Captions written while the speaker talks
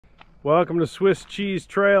Welcome to Swiss Cheese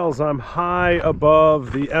Trails. I'm high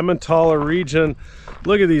above the Emmentaler region.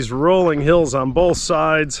 Look at these rolling hills on both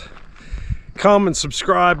sides. Come and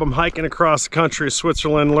subscribe. I'm hiking across the country of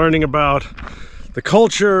Switzerland, learning about the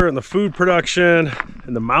culture and the food production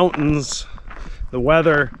and the mountains, the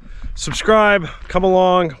weather. Subscribe, come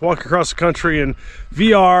along, walk across the country in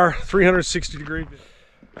VR, 360 degree.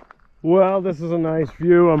 Well, this is a nice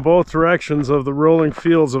view on both directions of the rolling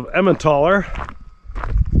fields of Emmentaler.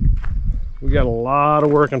 We got a lot of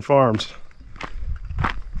working farms.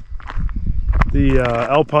 The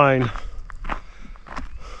Alpine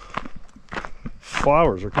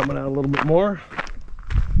flowers are coming out a little bit more.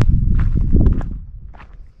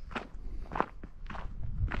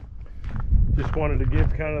 Just wanted to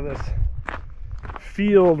give kind of this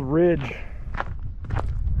field ridge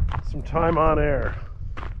some time on air.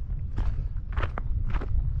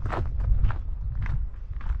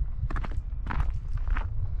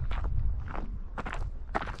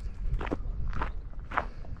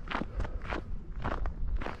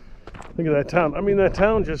 Look at that town. I mean, that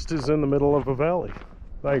town just is in the middle of a valley,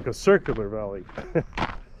 like a circular valley. I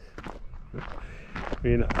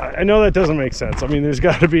mean, I know that doesn't make sense. I mean, there's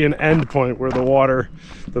got to be an end point where the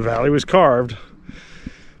valley was carved.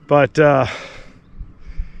 But,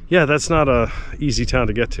 yeah, that's not a easy town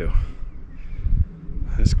to get to.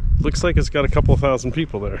 It looks like it's got a couple of thousand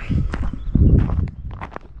people there.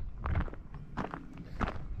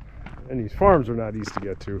 And these farms are not easy to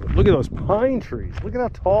get to. Look at those pine trees. Look at how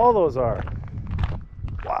tall those are.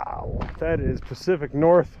 Wow, that is Pacific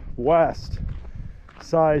Northwest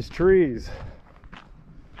size trees.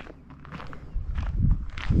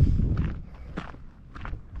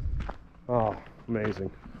 Oh,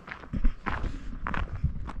 amazing.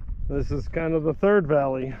 This is kind of the third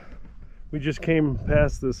valley. We just came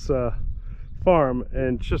past this farm,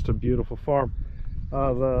 and it's just a beautiful farm.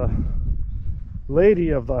 The lady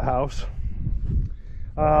of the house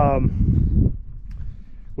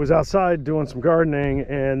was outside doing some gardening,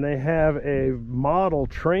 and they have a model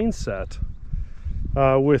train set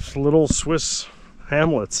with little Swiss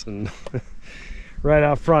hamlets and right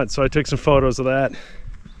out front. So I took some photos of that.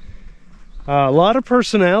 A lot of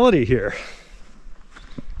personality here.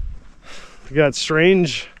 We got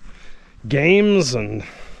strange games, and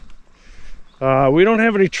we don't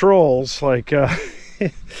have any trolls like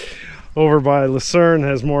over by Lucerne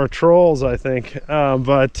has more trolls, I think,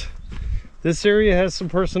 but this area has some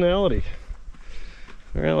personality.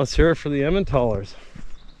 All right, let's hear it for the Emmentalers.